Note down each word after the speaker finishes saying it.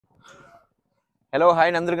Hello hi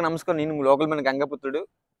అందరికీ నమస్కారం. నేను లోకల్ గంగాపుత్రుడు.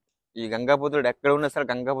 ఈ గంగాపుత్రుడు ఎక్కడ ఉన్నా సరే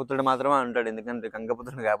గంగాపుత్రుడు మాత్రమే అంటాడు, ఎందుకంటే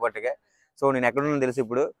గంగాపుత్రుడు కాబట్టిగా. సో నేను ఎక్కడున్నా తెలుసు.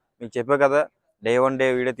 ఇప్పుడు మీకు చెప్పా కదా డే 1 డే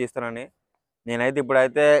వీడియో తీస్తానని. నేనైతే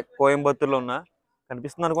ఇప్పుడైతే కోయంబత్తూరులో ఉన్నా.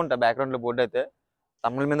 కనిపిస్తుంది అనుకుంటా బ్యాక్గ్రౌండ్లో బోర్డు అయితే,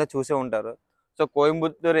 తమిళ మీద చూసే ఉంటారు. సో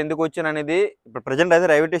కోయంబత్తూరు ఎందుకు వచ్చాను అనేది, ఇప్పుడు ప్రజెంట్ అయితే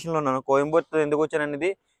రైల్వే స్టేషన్లో ఉన్నాను. కోయంబత్తూరు ఎందుకు వచ్చాను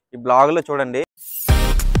అనేది ఈ బ్లాగ్లో చూడండి.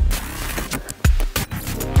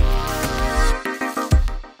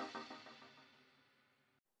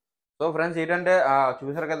 సో ఫ్రెండ్స్ ఏంటంటే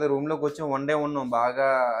చూసారు కదా, రూమ్లోకి వచ్చి 1 డే ఉన్నాం. బాగా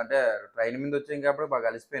అంటే ట్రైన్ మీద వచ్చాం కాబట్టి బాగా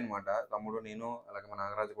అలసిపోయి అనమాట, తమ్ముడు నేను అలాగే మా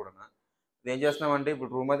నాగరాజు కూడా. ఏం చేస్తున్నామంటే ఇప్పుడు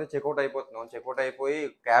రూమ్ అయితే చెక్అవుట్ అయిపోతున్నాం. చెక్అవుట్ అయిపోయి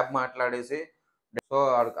క్యాబ్ మాట్లాడేసి, సో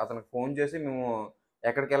అతనికి ఫోన్ చేసి మేము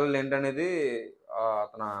ఎక్కడికి వెళ్ళాలి ఏంటనేది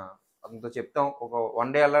అతనితో చెప్తాం. ఒక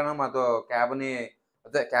 1 డే వెళ్ళాలని మాతో క్యాబ్ని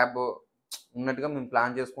అదే క్యాబ్ ఉన్నట్టుగా మేము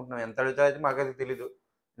ప్లాన్ చేసుకుంటున్నాం. ఎంత అడిగితే అయితే మాకైతే తెలీదు,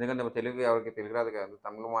 ఎందుకంటే తెలుగు ఎవరికి తెలుగు రాదు కాదు,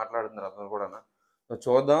 తమిళ మాట్లాడుతున్నారు అతను కూడా. సో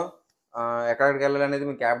చూద్దాం ఎక్కడికి వెళ్ళాలి అనేది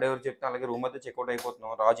మేము క్యాబ్ డ్రైవర్ చెప్తాం. అలాగే రూమ్ అయితే చెక్అవుట్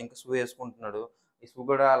అయిపోతున్నాం. రాజు ఇంకా షూ వేసుకుంటున్నాడు. ఈ షూ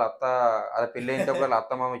కూడా వాళ్ళ అత్త, అలా పెళ్ళి అయినప్పుడు వాళ్ళ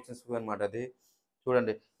అత్త మామ ఇచ్చిన షూ అనమాట అది.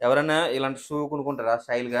 చూడండి, ఎవరైనా ఇలాంటి షూ కొనుక్కుంటారా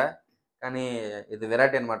స్టైల్గా, కానీ ఇది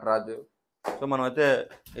వెరైటీ అనమాట రాజు. సో మనం అయితే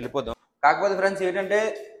వెళ్ళిపోదాం. కాకపోతే ఫ్రెండ్స్ ఏంటంటే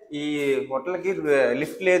ఈ హోటల్కి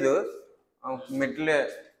లిఫ్ట్ లేదు, మెట్లే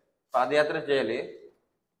పాదయాత్ర చేయాలి.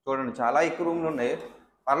 చూడండి చాలా ఎక్కువ రూమ్లు ఉన్నాయి,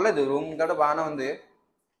 పర్లేదు రూమ్ కూడా బాగానే ఉంది,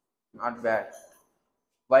 నాట్ బ్యాడ్.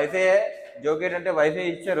 వైఫై జోక్ ఏంటంటే వైఫై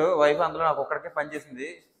ఇచ్చారు, వైఫై అందులో నాకు ఒక్కడికే పనిచేసింది,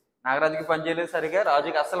 నాగరాజుకి పని చేయలేదు సరిగా,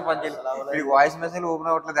 రాజుకి అస్సలు పని చేయలేదు. వాయిస్ మెసేజ్ ఓపెన్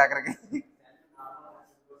అవ్వట్లేదు అక్కడికి.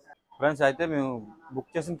 ఫ్రెండ్స్ అయితే మేము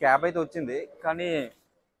బుక్ చేసిన క్యాబ్ అయితే వచ్చింది, కానీ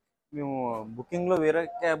మేము బుకింగ్లో వేరే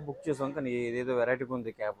క్యాబ్ బుక్ చేసాం, కానీ ఇదేదో వెరైటీగా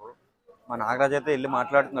ఉంది క్యాబ్. మా నాగరాజు అయితే వెళ్ళి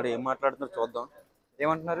మాట్లాడుతున్నాడు, ఏం మాట్లాడుతున్నాడు చూద్దాం.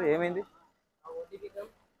 ఏమంటున్నారు, ఏమైంది?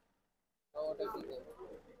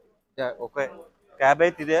 ఓకే, క్యాబ్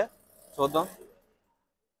అయితే ఇదే, చూద్దాం.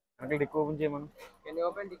 అంటే డిక్ ఓపెన్ చేయమను.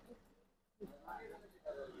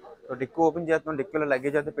 డిక్ ఓపెన్ చేస్తున్నాం. డిక్లో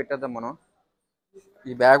లగేజ్ అయితే పెట్టేద్దాం మనం.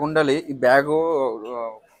 ఈ బ్యాగ్ ఉండాలి, ఈ బ్యాగు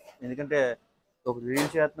ఎందుకంటే ఒక రీల్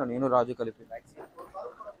చేస్తున్నాను నేను రాజు కలిపి.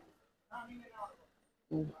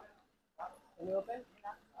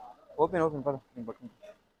 ఓపెన్ ఓపెన్ పద, నేను పట్టుకుంటా.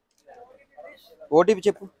 ఓటీపీ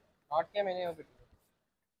చెప్పు.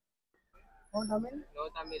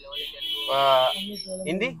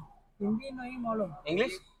 Hindi,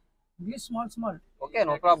 English? English small. Okay,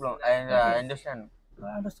 no problem. I understand.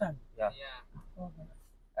 I understand. Yeah. Okay.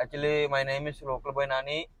 Actually, my name is Boi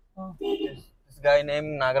Nani. This guy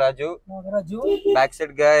named Nagaraju.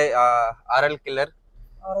 Backside guy, RL killer.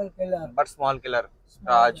 RL killer. But small killer.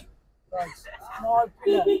 Raj. Small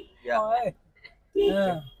killer. Yeah. Oh, hey.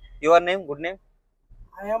 Yeah. Your name? Good name?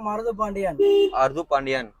 I am Marudu Pandian. Ardu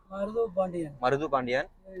Pandian. Marudu Pandian. Marudu Pandian.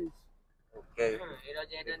 Yes. Okay.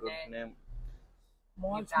 Good name.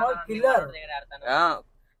 Small killer.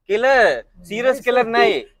 Killer. Serious killer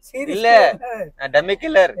nahi. Serious Illa. killer. Dummy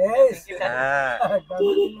killer. Yes.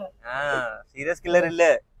 Dummy killer. Serious killer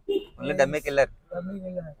illa. Only dummy killer. Dummy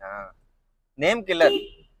killer. Name killer.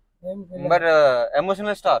 Name killer. But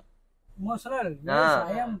emotional star. Emotional. Yes,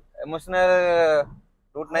 I am. Emotional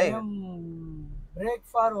root nahi. I am break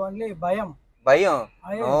for only bayam. Bayam.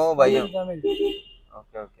 I Oh, bayam. Tamil.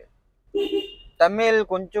 Okay, okay. Tamil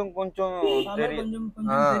కొంచెం కొంచెం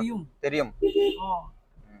తెలియం.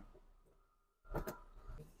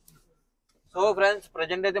 So friends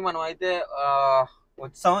present అయితే మనం అయితే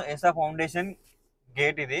వచ్చాం. Isha foundation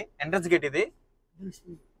gate, ఇది entrance gate. ఇది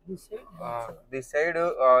this side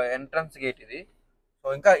entrance gate ఇది. So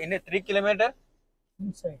ఇంకా 3 కిలోమీటర్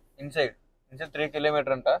ఇన్సైడ్ 3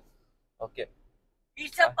 కిలోమీటర్ అంట. Okay,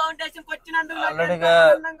 ఆల్రెడీగా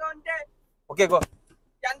okay go.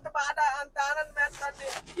 ఎంత బాధ, అంత ఆనందం వేస్తుంది.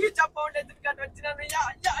 ఈ ఫౌండేషన్ కట్ వచ్చినాను.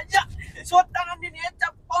 చూస్తానండి నేను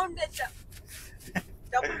ఫౌండేషన్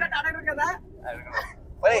డబ్బులు అడగరు కదా.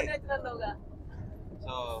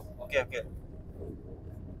 సో ఓకే ఓకే,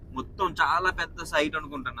 మొత్తం చాలా పెద్ద సైట్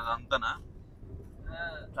అనుకుంటాను అదంతా,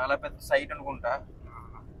 చాలా పెద్ద సైట్ అనుకుంటా.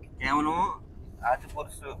 కేవలం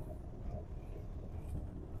ఆదిపురుషు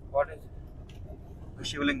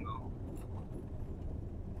శివలింగం.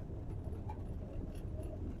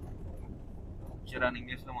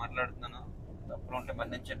 ఇంగ్లీష్ లో మాట్లాడుతున్నాను, తప్పులు ఉంటే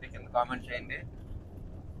మన్నించండి, కింద కామెంట్ చేయండి.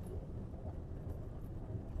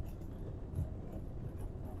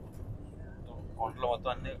 కొండలు మొత్తం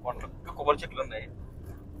అన్ని కొండలు కొబ్బరి చెట్లు ఉన్నాయి.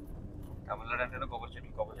 తమిళనాడు అంటే కొబ్బరి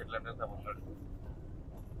చెట్లు అంటే తమిళనాడు.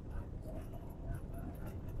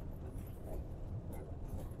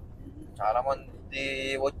 చాలా మంది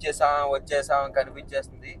వచ్చేసాం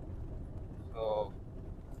కనిపించేస్తుంది. సో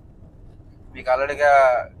మీకు ఆల్రెడీగా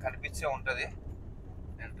కనిపించే ఉంటుంది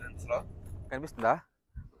ఎంట్రన్స్ లో. కనిపిస్తుందా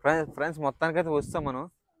ఫ్రెండ్స్? మొత్తానికైతే వస్తాం మనం.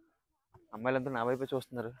 అమ్మాయిలంతా నా వైపే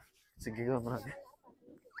చూస్తున్నారు, సిగ్గుగా ఉంది నాకు.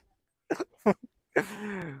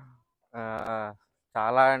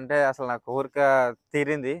 చాలా అంటే అసలు నా కోరిక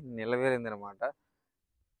తీరింది, నిలవేరింది అనమాట.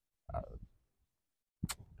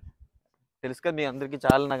 తెలుసు కదా మీ అందరికీ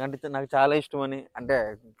చాలా నాకు చాలా ఇష్టం అని. అంటే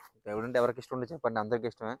ఎవరంటే ఎవరికి ఇష్టం ఉంటే చెప్పండి, అందరికి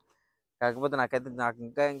ఇష్టమే. కాకపోతే నాకు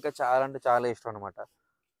ఇంకా ఇంకా చాలా అంటే చాలా ఇష్టం అనమాట.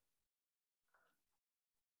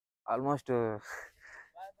 Almost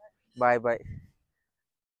bye bye.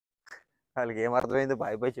 వాళ్ళకి ఏం అర్థమైంది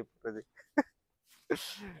బాయ్ బాయ్ చెప్తుంది.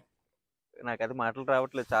 నాకైతే మాటలు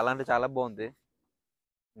రావట్లేదు. చాలా అంటే చాలా బాగుంది.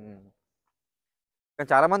 కానీ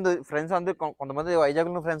చాలా మంది ఫ్రెండ్స్ అందరు, కొంతమంది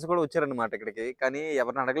వైజాగ్ లో ఫ్రెండ్స్ కూడా వచ్చారనమాట ఇక్కడికి. కానీ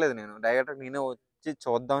ఎవరిని అడగలేదు నేను, డైరెక్ట్ నేనే వచ్చి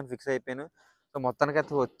చూద్దామని ఫిక్స్ అయిపోయాను. సో మొత్తానికి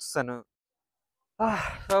అయితే వచ్చాను.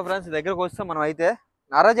 సో ఫ్రెండ్స్ దగ్గరకు వస్తాం మనం అయితే.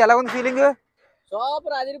 నారాజు ఎలా ఉంది ఫీలింగ్?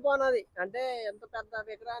 సూపర్ అదిరిపోనది. అంటే ఎంత పెద్ద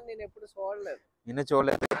విగ్రహాన్ని నేను ఎప్పుడు చూడలేదు. నిన్ను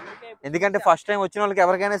చూడలేదు, ఎందుకంటే ఫస్ట్ టైం వచ్చిన వాళ్ళకి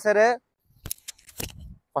ఎవరికైనా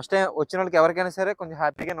సరే కొంచెం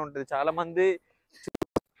హ్యాపీగానే ఉంటుంది. చాలా మంది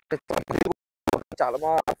చాలా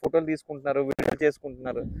బాగా ఫోటోలు తీసుకుంటున్నారు, వీడియోలు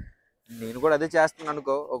చేసుకుంటున్నారు. నేను కూడా అదే చేస్తున్నాను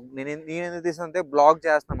అనుకో. నేను ఎందుకు తీసానంటే బ్లాగ్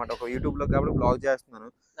చేస్తాను అన్నమాట, ఒక యూట్యూబ్ లో కాబట్టి బ్లాగ్ చేస్తున్నాను.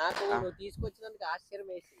 నాకు తీసుకొచ్చినందుకు ఆశ్చర్యం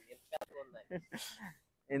వేసింది.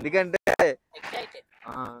 ఎందుకంటే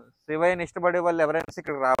శివయ్యని ఇష్టపడే వాళ్ళు ఎవరైనా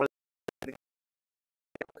ఇక్కడ రావాలి.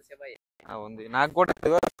 ఉంది నాకు కూడా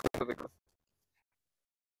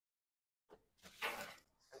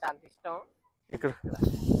అంత ఇష్టం.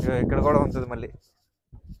 ఇక్కడ కూడా ఉంటుంది మళ్ళీ.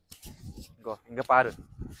 ఇంకా పారు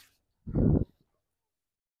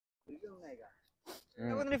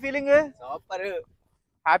ఫీలింగ్ సూపర్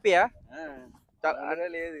హ్యాపీయా?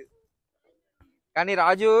 లేదు కానీ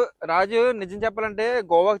రాజు నిజం చెప్పాలంటే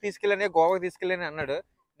గోవాకి తీసుకెళ్ళని అన్నాడు.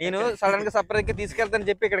 నేను సడన్ గా సర్ప్రైజ్ గా తీసుకెళ్తానని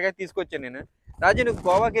చెప్పి ఇక్కడికైతే తీసుకొచ్చాను నేను. రాజు నువ్వు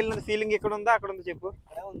గోవాకి వెళ్ళిన ఫీలింగ్ ఎక్కడ ఉందా అక్కడ ఉందో చెప్పు.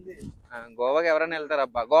 గోవాకి ఎవరైనా వెళ్తారు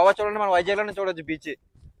అబ్బా. గోవా చూడండి, మన వైజాగ్ లోనే చూడొచ్చు బీచ్.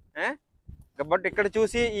 బట్ ఇక్కడ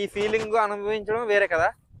చూసి ఈ ఫీలింగ్ అనుభవించడం వేరే కదా,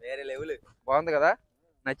 వేరే లెవెల్. బాగుంది కదా,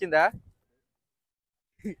 నచ్చిందా?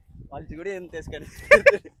 వాళ్ళు కూడా ఎంత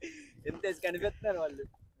కనిపిస్తున్నారు వాళ్ళు.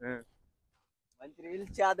 మంచి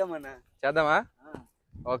రీల్స్ చేద్దామా?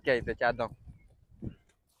 ఓకే అయితే చేద్దాం.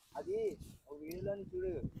 అది ఒక వీడియోలో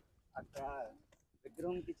చూడు, అక్కడ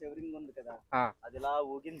విగ్రహంకి చెవరింగ్ ఉంది కదా, అది ఇలా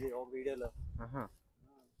ఊగింది ఒక వీడియోలో.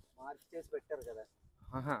 మార్క్ చేసి పెట్టారు కదా.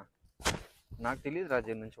 నాకు తెలియదు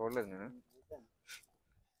రాజు, నేను చూడలేదు. నేను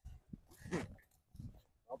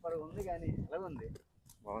సూపర్ ఉంది. కానీ ఎలా ఉంది?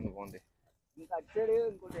 బాగుంది. ఇంకా అచ్చాడు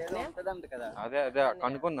ఇంకోటి ఏదో ఉంటదంట కదా. అదే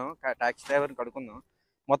కనుక్కుందాం, టాక్సీ డ్రైవర్ కనుక్కుందాం.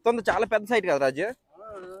 మొత్తం చాలా పెద్ద సైట్ కదా రాజు,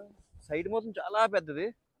 సైట్ మొత్తం చాలా పెద్దది.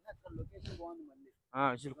 లొకేషన్ బాగుంది. మళ్ళీ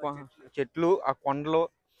చెట్లు, ఆ కొండలు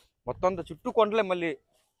మొత్తం అంతా చుట్టూ కొండలే మళ్ళీ.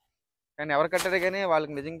 కానీ ఎవరు కట్టారే కానీ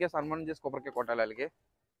వాళ్ళకి నిజంగా సన్మానం చేసి కొబ్బరికాయ కొట్టాలి. వాళ్ళకి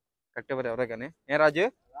కట్టేవారు ఎవరే కానీ. ఏ రాజు?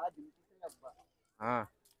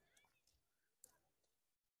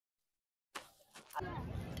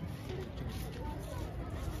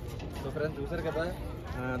 ఫ్రెండ్స్ చూసారు కదా,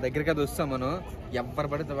 దగ్గరికి అది వస్తాం మనం. ఎవరు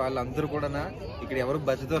పడితే వాళ్ళందరూ కూడా ఇక్కడ ఎవరు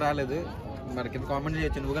బతితో రాలేదు. మరి కింద కామెంట్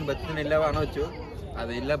చేయొచ్చు, నువ్వు కానీ బతితో వెళ్ళావా అనవచ్చు.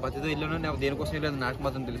 అది బతితో వెళ్ళాను, నేను దేనికోసం వెళ్ళలేదు నాకు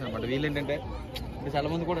మాత్రం తెలుసు అనమాట. వీళ్ళు ఏంటంటే చాలా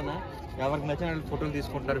మంది కూడా ఎవరికి నచ్చిన ఫోటోలు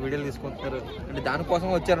తీసుకుంటారు, వీడియోలు తీసుకుంటారు. అంటే దానికోసం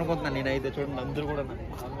వచ్చారనుకుంటున్నాను నేనైతే. చూడండి అందరూ కూడా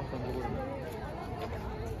ఆల్మోస్ట్ అందరూ కూడా.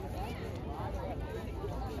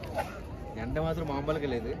 ఎండ మాత్రం మామూలుగా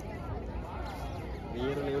లేదు,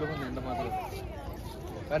 వేరే లెవెల్ ఉంది ఎండ మాత్రం.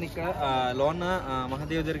 కానీ ఇక్కడ లోన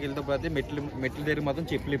మహాదేవ్ దగ్గరికి వెళ్తే పోతే మెట్ల దగ్గర మాత్రం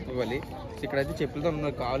చెప్పులు ఇవ్వాలి. ఇక్కడైతే చెప్పులతో ఉన్న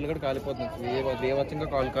కాళ్ళు కూడా కాలిపోతుంది, దేవచ్చంగా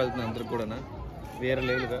కాళ్ళు కాలుతుంది అందరికి కూడా, వేరే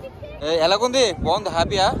లెవెల్గా. ఎలాగుంది? బాగుంది,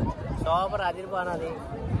 హ్యాపీయా? సూపర్ అదిరిపోనది.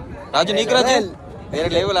 రాజు నీకు రాజు వేరే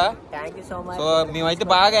లెవెలా? సో సో మేమైతే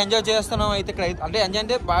బాగా ఎంజాయ్ చేస్తున్నాం. అయితే ఇక్కడ అంటే ఎంజాయ్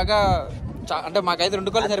అంటే బాగా, అంటే మాకైతే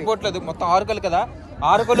 2 కళ్ళు సరిపోవట్లేదు, మొత్తం 6 కళ్ళు కదా,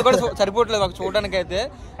 6 కళ్ళు కూడా సరిపోవట్లేదు మాకు చూడడానికి. అయితే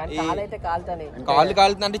కాళ్ళు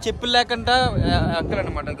కాలుతుంది, అంటే చెప్పులు లేకుండా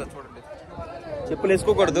ఎక్కాలన్నమాట. చూడండి, చెప్పులు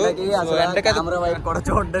వేసుకోకూడదు,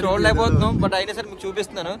 చూడలేకపోతున్నాం. బట్ అయినా సరే మీకు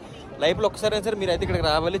చూపిస్తున్నాను. లైఫ్ లో ఒక్కసారి అయినా సరే మీరు అయితే ఇక్కడికి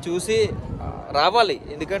రావాలి.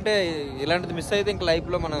 ఎందుకంటే ఇలాంటిది మిస్ అయితే ఇంకా లైఫ్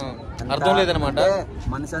లో మనం అర్థం లేదనమాట.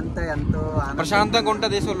 మనసు అంతా ఎంతో ప్రశాంతంగా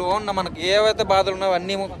ఉంటుంది. సో లోన్ మనకి ఏవైతే బాధలు ఉన్నాయో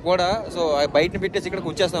అన్నీ కూడా సో బయటని పెట్టేసి ఇక్కడికి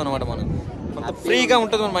వచ్చేస్తాం అనమాట. మనం కొంత ఫ్రీగా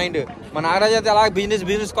ఉంటుంది మన మైండ్. మన నారాజ్ అయితే అలా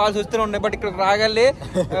బిజినెస్ కాల్స్ వస్తూనే ఉన్నాయి, బట్ ఇక్కడ రాగాలి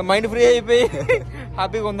మైండ్ ఫ్రీ అయిపోయి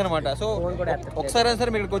హ్యాపీగా ఉందన్నమాట. సో ఒకసారి సరే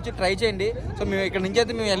మీరు ఇక్కడికి వచ్చి ట్రై చేయండి. సో మేము ఇక్కడ నుంచి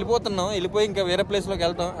అయితే మేము వెళ్ళిపోయి ఇంకా వేరే ప్లేస్ లోకి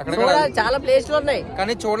వెళ్తాం. అక్కడ చాలా ప్లేస్లు ఉన్నాయి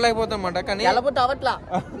కానీ చూడలేకపోతాం అన్నమాట. కానీ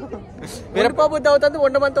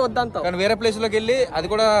కానీ వేరే ప్లేస్ లోకి వెళ్ళి అది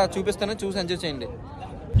కూడా చూపిస్తాను, చూసి ఎంజాయ్ చేయండి.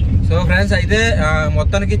 సో ఫ్రెండ్స్ అయితే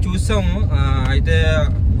మొత్తానికి చూసాము. అయితే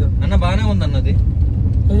అన్న బాగానే ఉంది అన్నది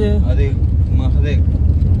అది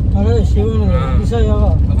అదే శివ ఇషాయోగా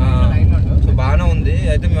సో బాగానే ఉంది.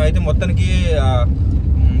 అయితే మేమైతే మొత్తానికి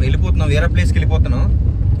వెళ్ళిపోతున్నాం, వేరే ప్లేస్కి వెళ్ళిపోతున్నాం.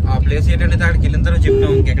 ఆ ప్లేస్ ఏంటంటే అక్కడికి వెళ్ళిన తర్వాత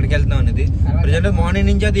చెప్తాం ఇంకెక్కడికి వెళ్తాం అనేది. ప్రజెంట్ మార్నింగ్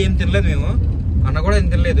నుంచి అది ఏం తినలేదు మేము, అన్న కూడా ఏం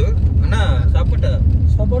తినలేదు. అన్న support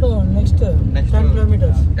next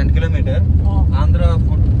 10 kilometre Andhra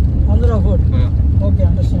food okay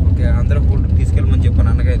Andhra food తీసుకెళ్ళమని చెప్పాను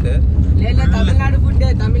అన్నకైతే.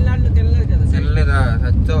 తమిళనాడులో తినలేదు కదా, తినలేదా?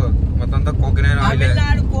 సచ్చో మొత్తం అంతా కోకోనట్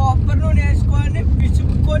ఆయిల్ కొబ్బరి నూనె వేసుకొని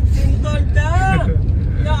పిసుకొని తింటుంటా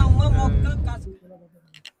అమ్మ మొక్కలు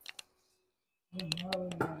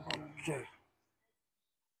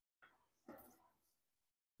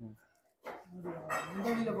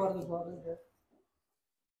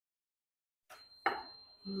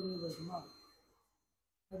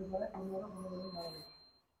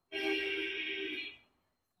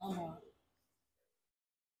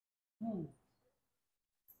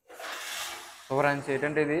సో ఫ్రెండ్స్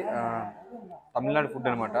ఏంటంటే ఇది తమిళనాడు ఫుడ్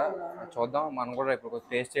అనమాట. చూద్దాం, మనం కూడా ఇప్పుడు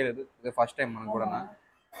టేస్ట్ చేయలేదు, ఇది ఫస్ట్ టైం మనం కూడా.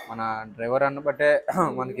 మన డ్రైవర్ అన్న బట్టే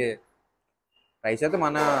మనకి రైస్ అయితే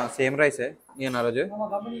మన సేమ్ రైసే నేను ఆ రోజు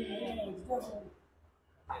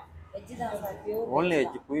ఓన్లీ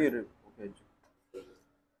వెజ్ ప్యూర్ వెజ్.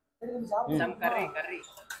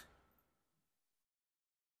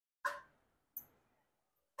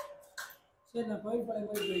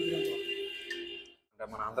 అంటే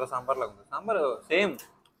మన ఆంధ్ర సాంబార్ లాగా ఉంది. సాంబార్ సేమ్,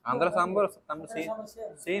 ఆంధ్ర సాంబార్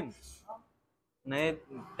సేమ్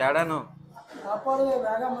తేడాను.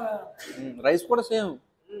 రైస్ కూడా సేమ్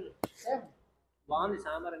బాగుంది.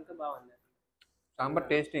 సాంబార్ ఇంకా బాగుంది. సాంబార్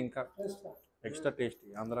టేస్ట్ ఇంకా ఎక్స్ట్రా టేస్ట్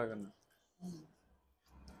ఆంధ్ర కన్నా.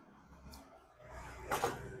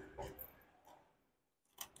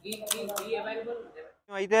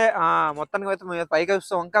 అయితే మొత్తానికి అయితే మేము పైకి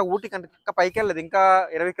వస్తాం. ఇంకా ఊటీ కంటే ఇంకా పైకి వెళ్ళలేదు, ఇంకా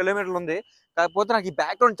 20 కిలోమీటర్లు ఉంది. కాకపోతే నాకు ఈ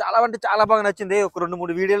బ్యాక్గ్రౌండ్ చాలా అంటే చాలా బాగా నచ్చింది. ఒక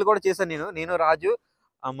 2-3 వీడియోలు కూడా చేశాను నేను రాజు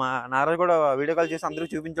మా నారాజు కూడా వీడియో కాల్ చేసి అందరూ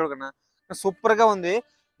చూపించాడు కన్నా. సూపర్ గా ఉంది.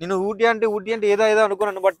 నేను ఊటీ అంటే ఏదో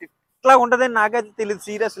అనుకున్నాను, బట్ ఇట్లా ఉంటదని నాకైతే తెలియదు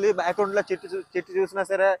సీరియస్లీ. బ్యాక్గ్రౌండ్ లో చెట్టు చూసినా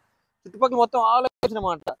సరే చుట్టుపక్కల మొత్తం ఆలోచన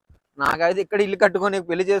అనమాట. నాకైతే ఇక్కడ ఇల్లు కట్టుకొని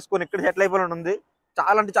పెళ్లి చేసుకొని ఇక్కడ సెటిల్ అయిపోవాలని ఉంది.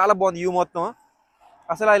 చాలా అంటే చాలా బాగుంది వ్యూ మొత్తం.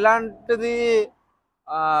 అసలు ఇలాంటిది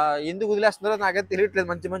ఎందుకు వదిలేస్తున్నారో నాకైతే తెలియట్లేదు.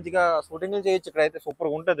 మంచిగా షూటింగ్లు చేయొచ్చు ఇక్కడ అయితే,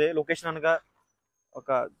 సూపర్గా ఉంటుంది లొకేషన్ అనగా. ఒక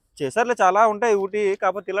చేసారులే చాలా ఉంటాయి ఊటీ,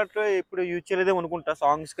 కాకపోతే ఇలాంటి ఇప్పుడు యూజ్ చేయలేదే అనుకుంటా.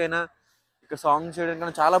 సాంగ్స్కైనా ఇక్కడ సాంగ్స్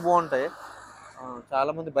చేయడానికైనా చాలా బాగుంటాయి.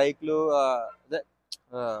 చాలా మంది బైక్లు అదే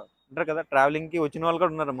ఉంటారు కదా, ట్రావెలింగ్కి వచ్చిన వాళ్ళు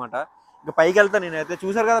కూడా ఉన్నారనమాట. ఇంకా పైకి వెళ్తాను నేనైతే.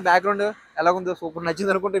 చూసారు కదా బ్యాక్గ్రౌండ్ ఎలా ఉందో, సూపర్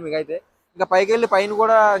నచ్చింది అనుకుంటే మీకు అయితే. ఇంకా పైకి వెళ్ళి పైన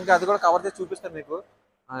కూడా ఇంకా అది కూడా కవర్ చేసి చూపిస్తాను మీకు.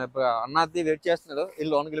 అన్నది వెయిట్ చేస్తున్నాడు,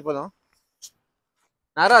 వెళ్ళి లోనికి వెళ్ళిపోదాం.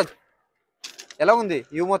 నారాజ్ ఎలా ఉంది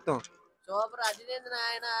వ్యూ మొత్తం? సూపర్. అది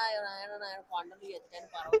నాయన కొండలు ఎత్తైన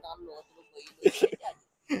పర్వతాలు లోతులు పోయి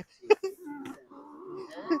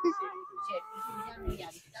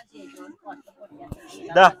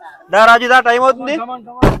రాజు దా, టైం అవుతుంది.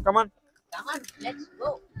 Come on let's go.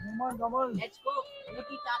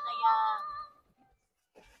 ఊటీ తాతయ్య,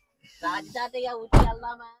 రాజు తాతయ్య ఊటీ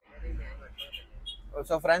వెళ్దామా?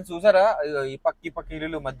 సో ఫ్రెండ్స్ చూసారా ఈ పక్క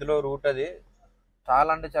ఇల్లు మధ్యలో రూట్, అది చాలా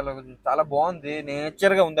అంటే చాలా బాగుంది.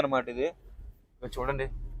 నేచర్ గా ఉందన్నమాట ఇది. చూడండి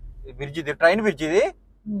బ్రిడ్జ్, ఇది ట్రైన్ బ్రిడ్జ్, ఇది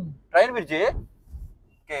ట్రైన్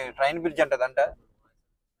బ్రిడ్జ్ అంటదంట.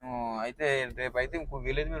 అయితే రేపు అయితే ఇంకో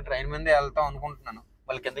విలేజ్ మేము ట్రైన్ మీదే వెళ్తాం అనుకుంటున్నాను,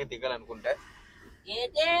 వాళ్ళకి కిందకి దిగాలనుకుంటే.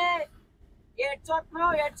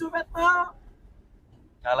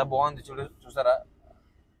 చాలా బాగుంది చూసారా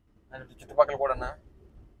చుట్టుపక్కల కూడా.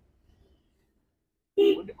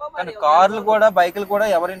 కానీ కార్లు కూడా బైకులు కూడా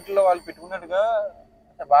ఎవరింట్లో వాళ్ళు పెట్టుకున్నట్టుగా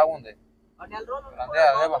బాగుంది.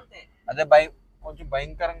 అదే కొంచెం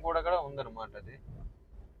భయంకరంగా కూడా ఉందన్నమాట. అది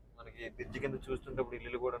మనకి బ్రిడ్జ్ కింద చూస్తుంటే ఇప్పుడు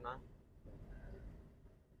ఇల్లు కూడా.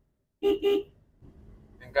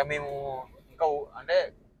 ఇంకా మేము ఇంకా అంటే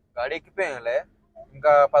గాడి ఎక్కిపోయాలే,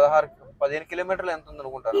 ఇంకా 15 కిలోమీటర్లు ఎంత ఉంది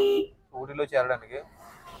అనుకుంటాను ఊటీలో చేరడానికి.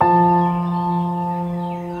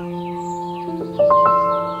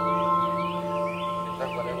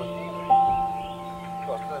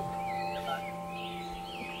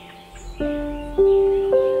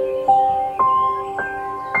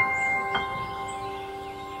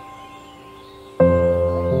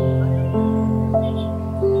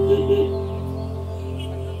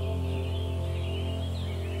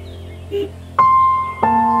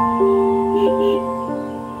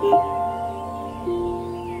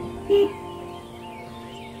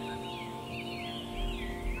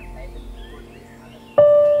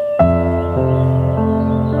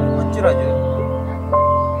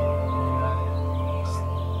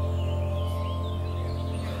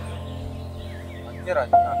 మధ్య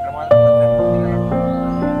రాజు అక్కడ మాత్రం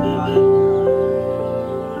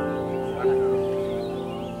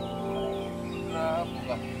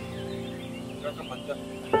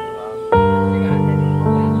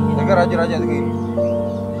మధ్య రాజు రాజు అది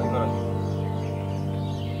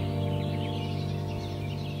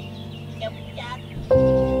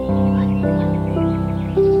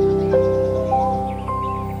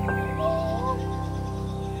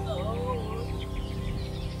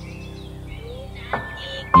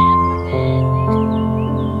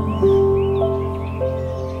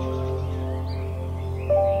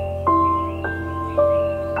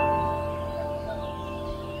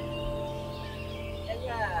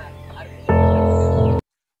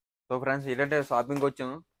సో ఫ్రెండ్స్ ఏంటంటే షాపింగ్కి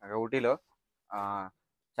వచ్చాము అక్కడ ఊటీలో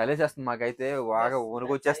చలేసేస్తుంది మాకైతే బాగా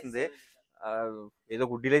వణుకు వచ్చేస్తుంది. ఏదో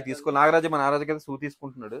గుడ్డీలో తీసుకో నాగరాజు మా నాగరాజుకి అయితే షూ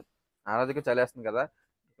తీసుకుంటున్నాడు. నాగరాజుకి చలేస్తుంది కదా,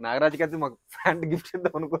 నాగరాజుకి అయితే మాకు ప్యాంట్ గిఫ్ట్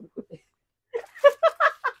ఇద్దాం అనుకుంటున్నాడు.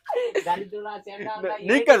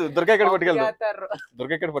 నీకు కాదు దుర్గా ఎక్కడ పట్టుకెళ్దాం,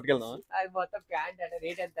 దుర్గా ఎక్కడ పట్టుకెళ్దాం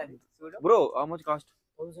బ్రో. How much cost?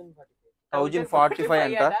 1045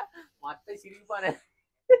 అంట.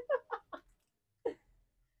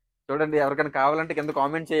 చూడండి ఎవరికైనా కావాలంటే కింద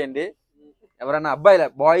కామెంట్ చేయండి. ఎవరైనా అబ్బాయిల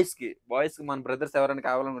బాయ్స్ కి మన బ్రదర్స్ ఎవరైనా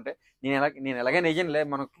కావాలనుకుంటే నేను ఎలాగైనా వేయనులే,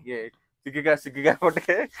 మనకి సిగ్గుగా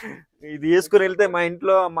కొట్టే ఇది వేసుకుని వెళ్తే మా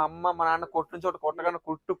ఇంట్లో మా అమ్మ మా నాన్న కొట్టిన చోట కొట్టగానే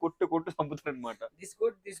కుట్టు చంపుతారు అనమాట.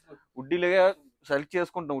 ఉడ్డీలుగా సెలెక్ట్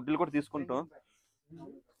చేసుకుంటాం, ఉడ్డీలు కూడా తీసుకుంటాం.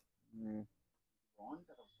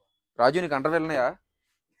 రాజు నీకు అండర్వేర్ ఉన్నాయా?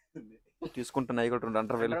 తీసుకుంటున్నాయి కూడా 2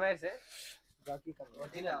 అండర్వేర్.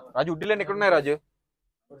 రాజు ఉడ్డీలు ఎక్కడ ఉన్నాయి రాజు?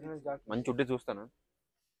 మంచి ఉడ్డీ చూస్తాను,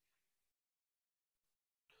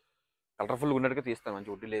 కలర్ఫుల్ ఉన్నట్టుగా తీస్తాను,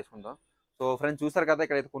 మంచి ఉడ్డీలు వేసుకుంటాం. సో ఫ్రెండ్స్ చూసారు కదా,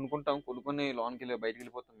 ఇక్కడైతే కొనుక్కొని లోన్కి వెళ్ళి బయటకు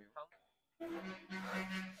వెళ్ళిపోతాం మేము.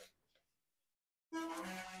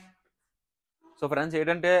 సో ఫ్రెండ్స్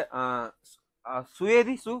ఏంటంటే షూ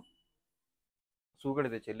ఏది షూ కూడా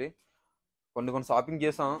తెచ్చి కొన్ని షాపింగ్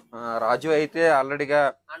చేసాం. రాజు అయితే ఆల్రెడీగా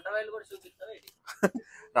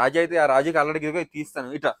రాజుకి ఆల్రెడీగా తీస్తాను.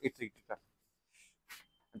 ఇట్లా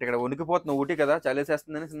అంటే ఇక్కడ వణికిపోతున్నా, ఊటీ కదా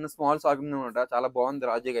చలేసేస్తుందని చిన్న స్మాల్ షాపింగ్ అనమాట. చాలా బాగుంది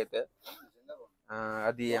రాజుకి అయితే.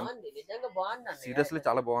 అది సీరియస్లీ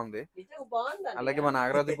చాలా బాగుంది. అలాగే మన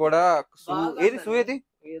నాగరాజు కూడా షూ ఏది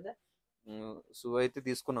షూ అయితే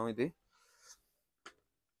తీసుకున్నాం. ఇది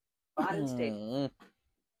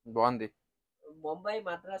బాగుంది,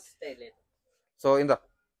 సో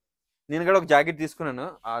నేను కూడా ఒక జాకెట్ తీసుకున్నాను,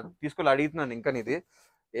 తీసుకొని అడుగుతున్నాను ఇంకా ఇది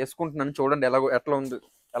వేసుకుంటున్నాను. చూడండి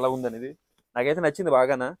ఎలా ఉంది అనేది. నాకైతే నచ్చింది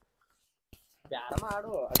బాగానా. బేరం ఆడు,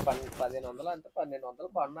 అది 1500 అంటే 1200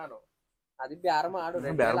 కొన్నాను. అది బేరం ఆడు,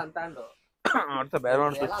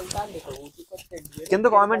 కింద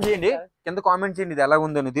కామెంట్ చేయండి ఇది ఎలా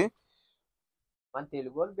ఉంది అనేది. మన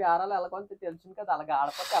తెలుగు వాళ్ళు బేరాలు ఎలా కొంత తెలుసు కదా, అలాగే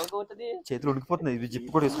ఆడపోతే ఎలాగవుతుంది, చేతులు ఉడికిపోతుంది. ఇది జిప్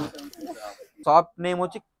కూడా షాప్ నేమ్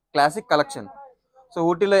వచ్చి క్లాసిక్ కలెక్షన్. సో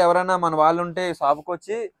ఊటీలో ఎవరైనా మన వాళ్ళు ఉంటే షాప్కి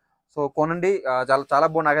వచ్చి సో కొనండి. చాలా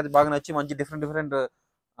బాగుంది, నాకైతే బాగా నచ్చి మంచి డిఫరెంట్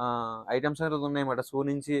ఐటమ్స్ అనేది ఉన్నాయన్నమాట. షూ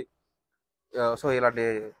నుంచి సో ఇలాంటి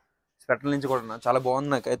స్వెటర్ నుంచి కూడా చాలా బాగుంది.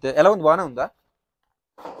 నాకైతే ఎలా ఉంది, బాగానే ఉందా?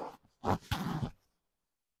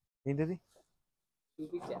 ఏంటిది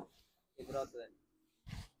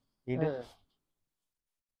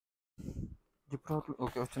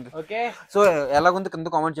ఓకే వచ్చింది. సో ఎలాగుంది కింద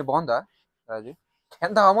కామెంట్ చేయి. బాగుందా రాజు?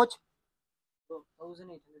 ఎంత హౌ మచ్?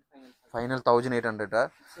 ఫైనల్ 1800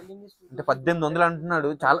 అంటే 1800 అంటున్నాడు.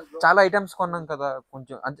 చాలా ఐటమ్స్ కొన్నాం కదా,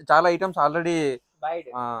 కొంచెం అంటే చాలా ఐటమ్స్ ఆల్రెడీ.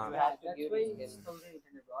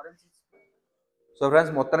 సో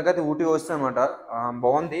ఫ్రెండ్స్ మొత్తానికి అయితే ఊటీ వస్తుంది అనమాట.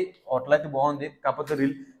 బాగుంది, హోటల్ అయితే బాగుంది, కాకపోతే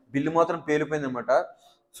బిల్లు మాత్రం పేలిపోయింది అనమాట.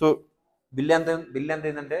 సో బిల్లు ఎంత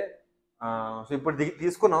ఏంటంటే సో ఇప్పుడు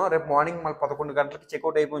తీసుకున్నాం, రేపు మార్నింగ్ మళ్ళీ 11 గంటలకి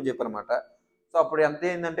చెక్అవుట్ అయిపోయింది చెప్పారు అనమాట. సో అప్పుడు ఎంత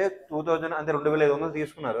ఏంటంటే 2000 అంటే 2500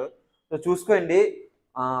 తీసుకున్నారు. సో చూసుకోండి.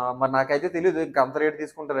 మరి నాకైతే తెలియదు ఇంకా అంత రేట్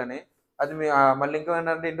తీసుకుంటారని. అది మళ్ళీ ఇంకా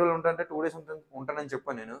ఏంటంటే ఎన్ని రోజులు ఉంటారంటే 2 days ఉంటానని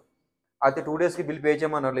చెప్పాను నేను. అయితే 2 daysకి బిల్ పే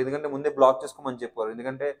చేయమన్నారు, ఎందుకంటే ముందే బ్లాక్ చేసుకోమని చెప్పారు.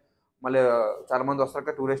 ఎందుకంటే మళ్ళీ చాలా మంది వస్తారు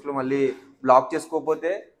 2 daysలో, మళ్ళీ బ్లాక్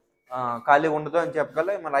చేసుకోకపోతే ఖాళీ ఉండదు అని చెప్పగల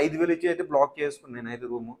మళ్ళీ 5000 ఇచ్చి అయితే బ్లాక్ చేసుకున్నాను నేను అయితే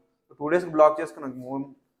రూము. 2 daysకి బ్లాక్ చేసుకున్నాను.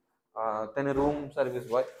 తన రూమ్ సర్వీస్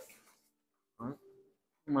బాయ్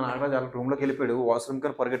మా నాగరాజు వాళ్ళ రూమ్లోకి వెళ్ళిపోయాడు, వాష్రూమ్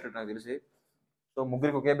కానీ పరిగెట్టాడు నాకు తెలిసి. సో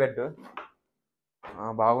ముగ్గురికి ఒకే బెడ్,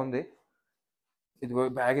 బాగుంది. ఇది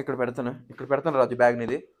బ్యాగ్ ఇక్కడ పెడతాను రాజు బ్యాగ్ని.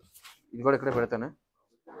 ఇది కూడా ఇక్కడే పెడతాను.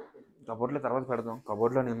 కబోర్డ్లో తర్వాత పెడదాం,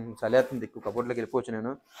 కబోర్డ్లో నేను చలేస్తుంది ఎక్కువ, కబోర్డ్లోకి వెళ్ళిపోవచ్చు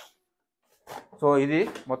నేను. సో ఇది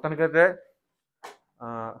మొత్తానికైతే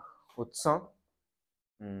ఉత్సవం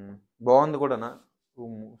బాగుంది కూడా.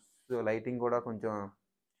 లైటింగ్ కూడా కొంచెం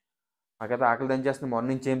నాకైతే ఆకలి దంచేస్తుంది,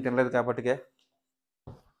 మార్నింగ్ నుంచి ఏం తినలేదు కాబట్టికే.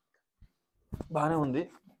 బాగానే ఉంది.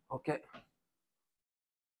 ఓకే.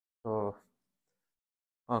 సో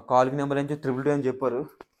కాల్కి నెంబర్ ఏం 222 అని చెప్పారు.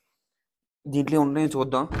 దీంట్లో ఉన్నాయి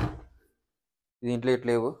చూద్దాం. దీంట్లో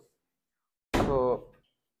ఇట్లేవు. సో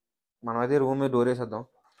మనమైతే రూమ్ మీద డోర్ వేసేద్దాం.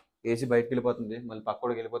 ఏసీ బయటకు వెళ్ళిపోతుంది, మళ్ళీ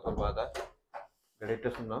పక్కడికి వెళ్ళిపోతాం. బాధ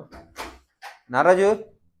గడెట్టేస్తున్నాం. నారాజు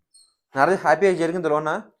హ్యాపీగా జరిగింది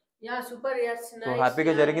లోనా? సో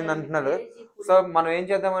హ్యాపీగా జరిగింది అంటున్నారు. సో మనం ఏం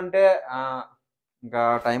చేద్దామంటే ఇంకా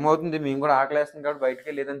టైం అవుతుంది, మేము కూడా ఆకలేస్తుంది కాబట్టి బయటకి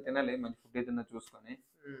వెళ్ళి ఏదైనా తినాలి, మంచి ఫుడ్ ఏదైనా చూసుకొని.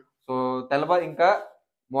 సో ఇంకా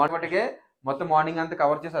మార్నింగ్ మొత్తం మార్నింగ్ అంతా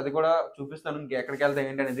కవర్ చేసి అది కూడా చూపిస్తాను, ఇంకా ఎక్కడికి వెళ్తాం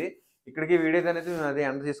ఏంటి అనేది. ఇక్కడికి వీడియో అనేది మేము అది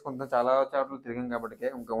ఎండ తీసుకుంటాం, చాలా చోట్ల తిరిగాం కాబట్టి.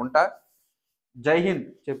 ఇంకా ఉంటా. జై హింద్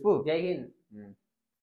చెప్పు. జై హింద్.